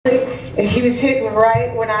she was hitting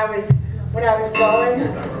right when I was going.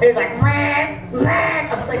 It was like, meh, meh.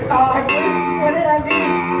 I was like, oh, what did I do?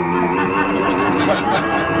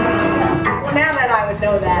 Well, now that I would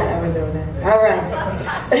know that, I would know that. All right.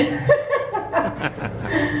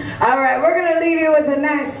 All right, we're going to leave you with a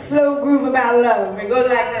nice slow groove about love. It goes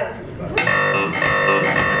like this.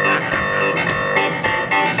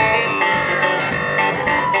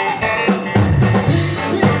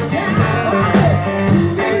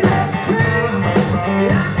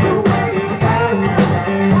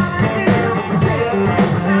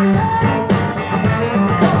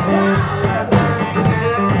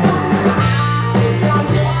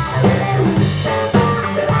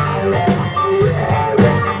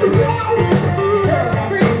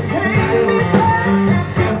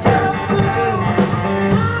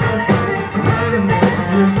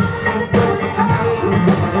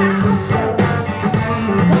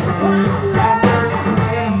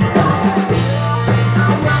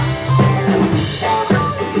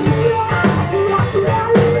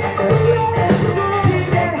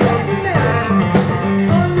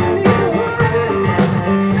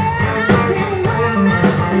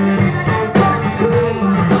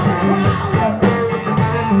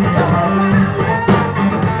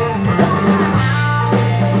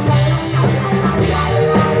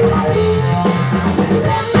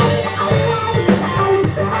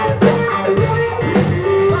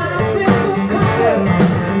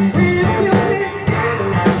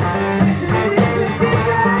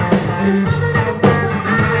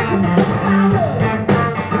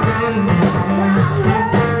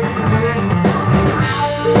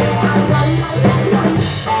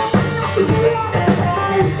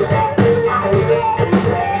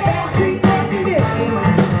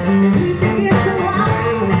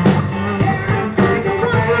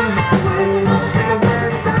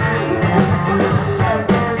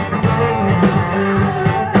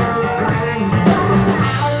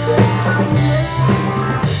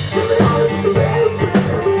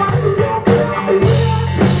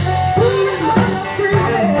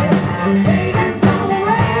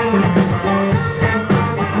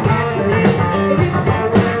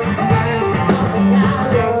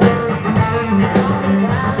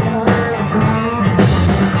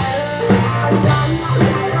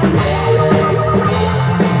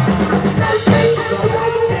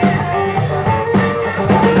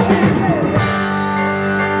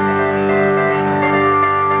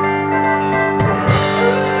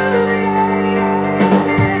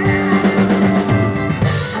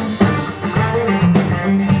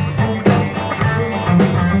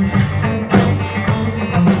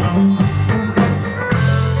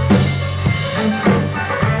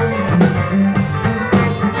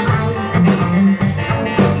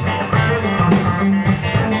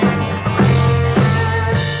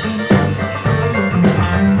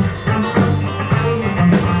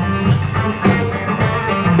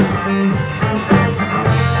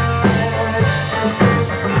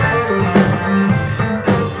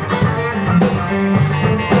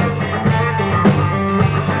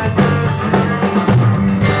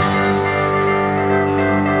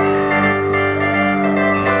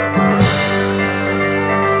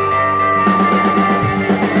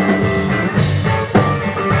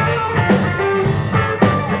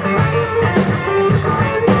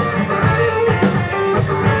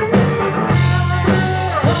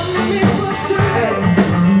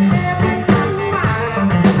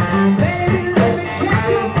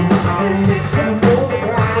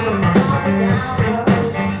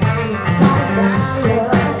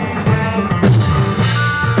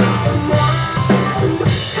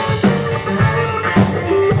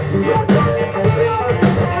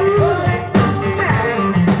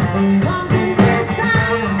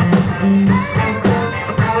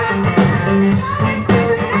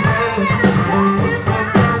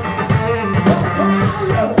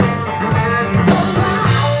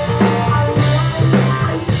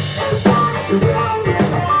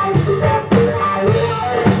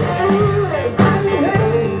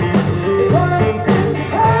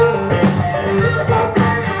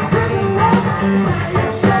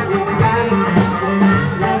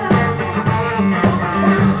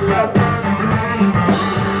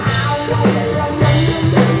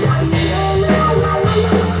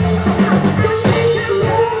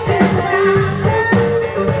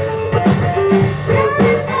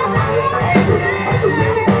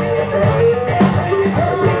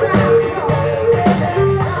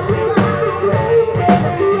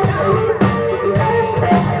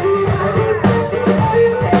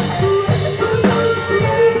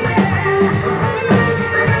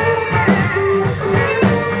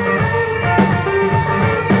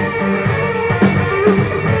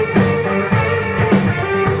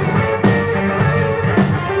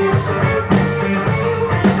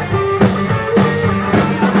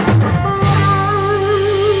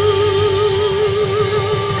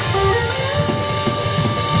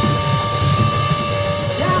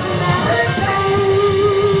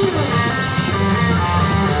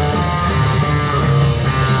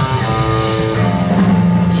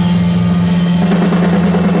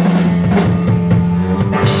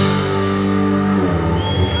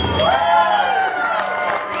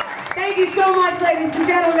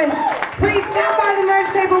 gentlemen, please stop by the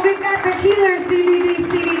merch table. We've got the Keelers DVD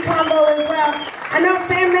CD combo as well. I know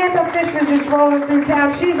Samantha Fish was just rolling through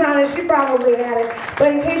town. She's on it. She probably had it.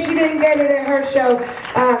 But in case she didn't get it at her show,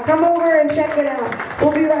 come over and check it out.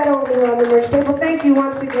 We'll be right over there on the merch table. Thank you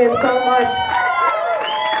once again so much.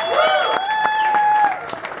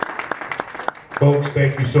 Folks,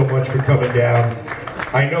 thank you so much for coming down.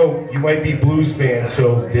 I know you might be blues fans,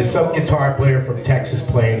 so there's some guitar player from Texas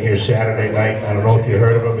playing here Saturday night. I don't know if you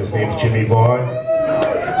heard of him. His name's Jimmy Vaughn.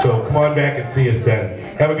 So come on back and see us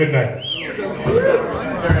then. Have a good night.